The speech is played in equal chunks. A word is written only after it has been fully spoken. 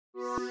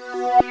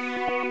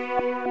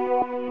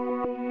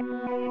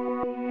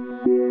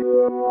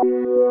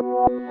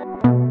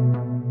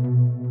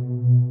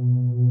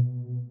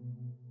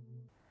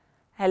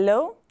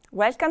Hello,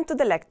 welcome to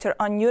the lecture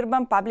on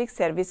urban public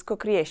service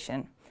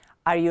co-creation.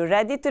 Are you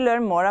ready to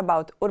learn more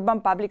about urban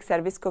public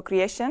service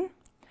co-creation?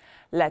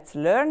 Let's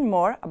learn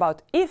more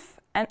about if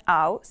and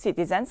how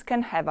citizens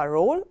can have a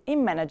role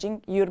in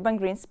managing urban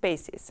green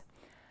spaces.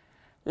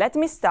 Let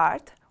me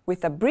start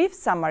with a brief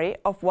summary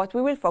of what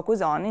we will focus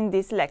on in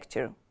this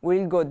lecture.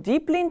 We'll go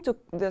deeply into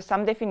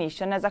some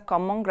definition as a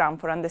common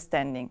ground for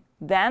understanding.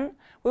 Then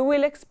we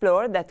will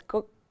explore that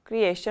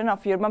co-creation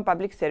of urban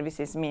public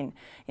services mean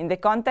in the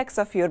context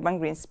of urban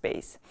green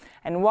space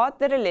and what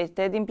the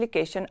related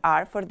implications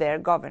are for their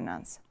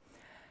governance.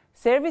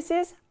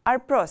 Services are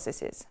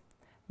processes.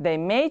 They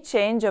may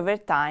change over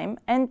time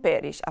and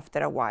perish after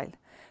a while.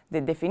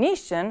 The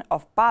definition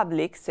of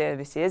public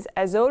services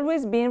has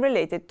always been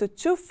related to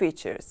two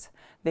features: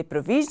 the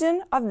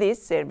provision of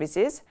these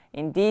services.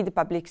 Indeed,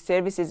 public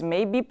services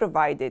may be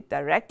provided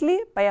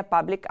directly by a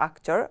public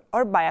actor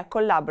or by a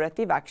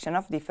collaborative action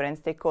of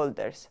different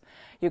stakeholders.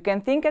 You can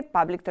think of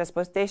public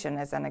transportation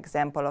as an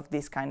example of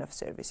this kind of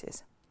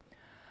services.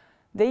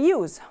 The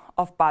use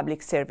of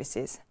public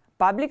services.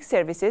 Public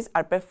services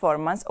are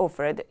performance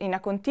offered in a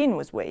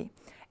continuous way,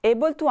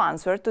 able to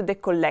answer to the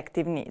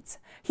collective needs.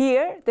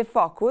 Here, the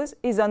focus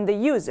is on the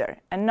user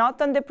and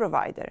not on the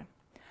provider.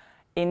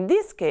 In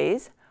this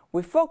case,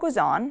 we focus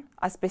on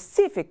a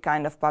specific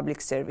kind of public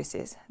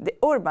services, the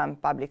urban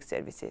public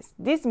services.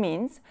 This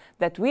means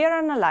that we are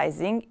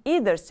analyzing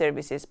either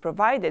services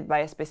provided by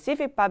a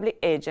specific public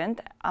agent,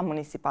 a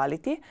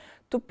municipality,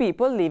 to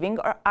people living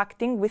or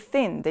acting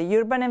within the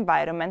urban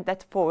environment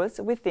that falls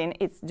within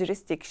its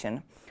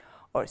jurisdiction,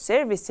 or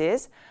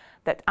services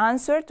that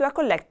answer to a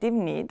collective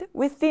need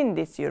within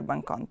this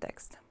urban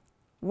context.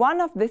 One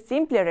of the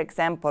simpler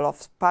examples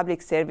of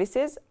public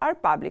services are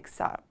public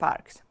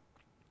parks.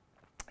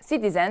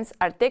 Citizens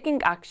are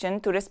taking action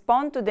to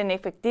respond to the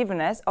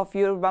ineffectiveness of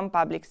urban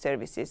public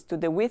services, to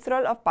the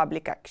withdrawal of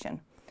public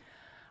action.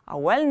 A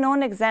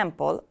well-known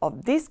example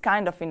of this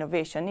kind of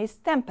innovation is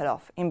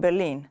Tempelhof in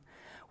Berlin,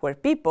 where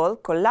people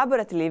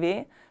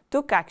collaboratively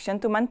took action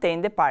to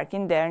maintain the park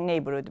in their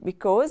neighborhood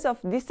because of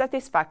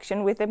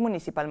dissatisfaction with the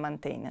municipal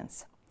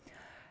maintenance.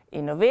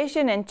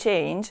 Innovation and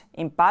change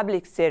in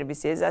public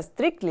services are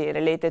strictly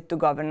related to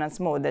governance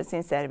models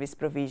in service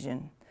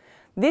provision.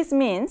 This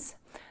means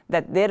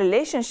that the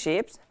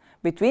relationships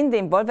between the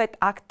involved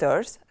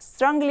actors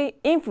strongly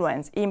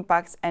influence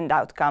impacts and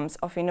outcomes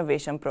of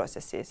innovation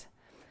processes.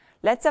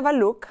 Let's have a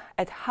look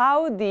at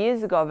how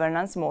these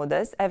governance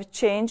models have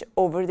changed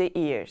over the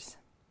years.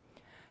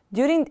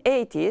 During the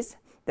 80s,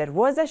 there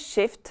was a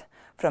shift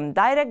from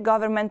direct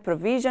government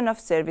provision of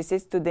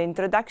services to the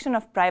introduction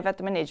of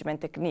private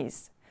management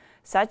techniques,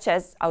 such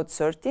as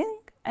outsourcing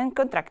and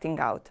contracting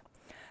out.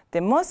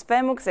 The most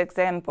famous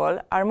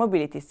example are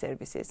mobility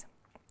services.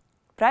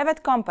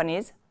 Private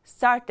companies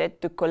started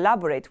to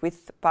collaborate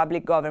with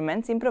public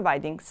governments in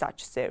providing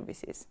such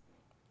services.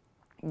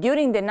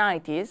 During the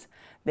 90s,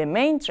 the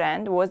main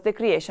trend was the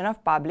creation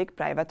of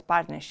public-private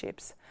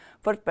partnerships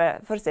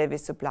for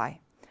service supply.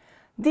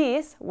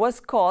 This was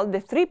called the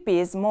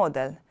 3Ps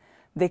model.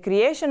 The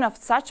creation of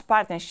such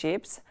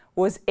partnerships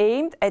was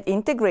aimed at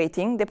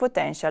integrating the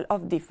potential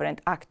of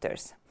different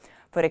actors.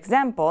 For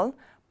example,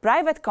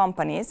 private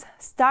companies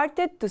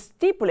started to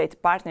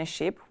stipulate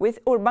partnership with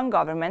urban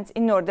governments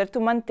in order to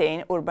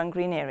maintain urban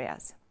green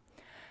areas.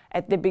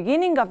 At the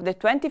beginning of the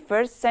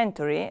 21st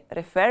century,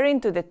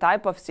 referring to the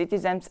type of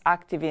citizens'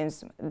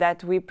 activism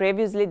that we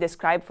previously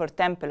described for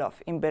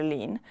Tempelhof in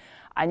Berlin,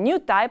 a new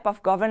type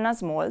of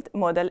governance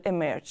model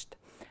emerged: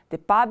 the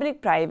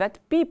public-private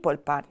people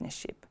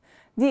partnership.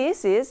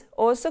 This is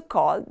also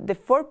called the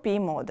 4P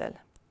model.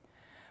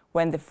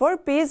 When the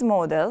 4Ps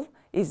model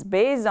is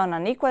based on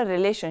an equal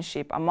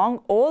relationship among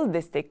all the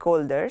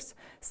stakeholders,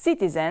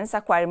 citizens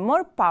acquire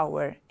more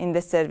power in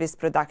the service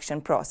production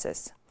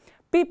process.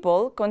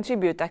 People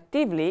contribute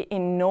actively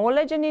in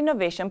knowledge and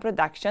innovation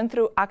production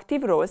through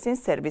active roles in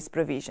service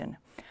provision.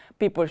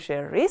 People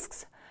share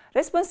risks,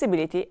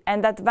 responsibility,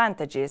 and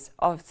advantages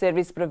of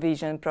service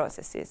provision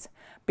processes.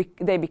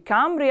 They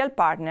become real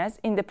partners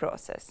in the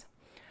process.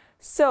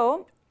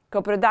 So,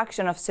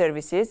 co-production of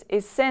services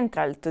is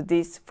central to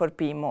this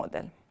 4P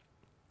model.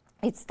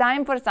 It's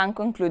time for some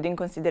concluding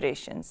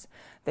considerations.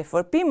 The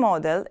 4P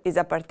model is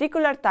a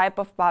particular type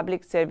of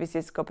public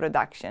services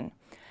co-production.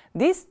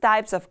 These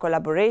types of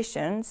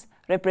collaborations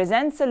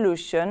represent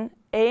solutions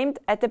aimed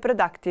at the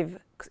productive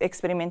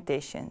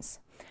experimentations.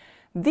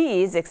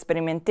 These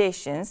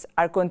experimentations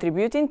are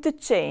contributing to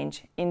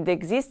change in the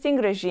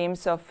existing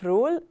regimes of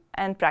rule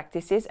and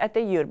practices at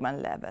the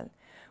urban level.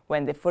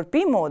 When the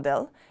 4P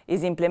model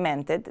is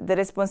implemented, the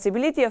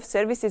responsibility of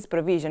services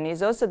provision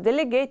is also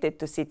delegated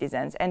to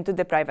citizens and to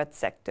the private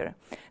sector.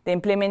 The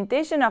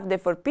implementation of the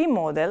 4P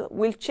model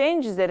will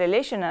change the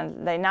relational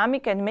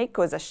dynamic and may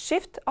cause a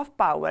shift of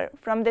power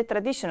from the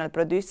traditional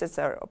producers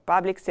of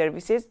public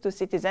services to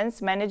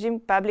citizens managing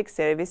public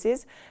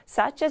services,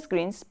 such as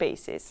green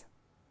spaces.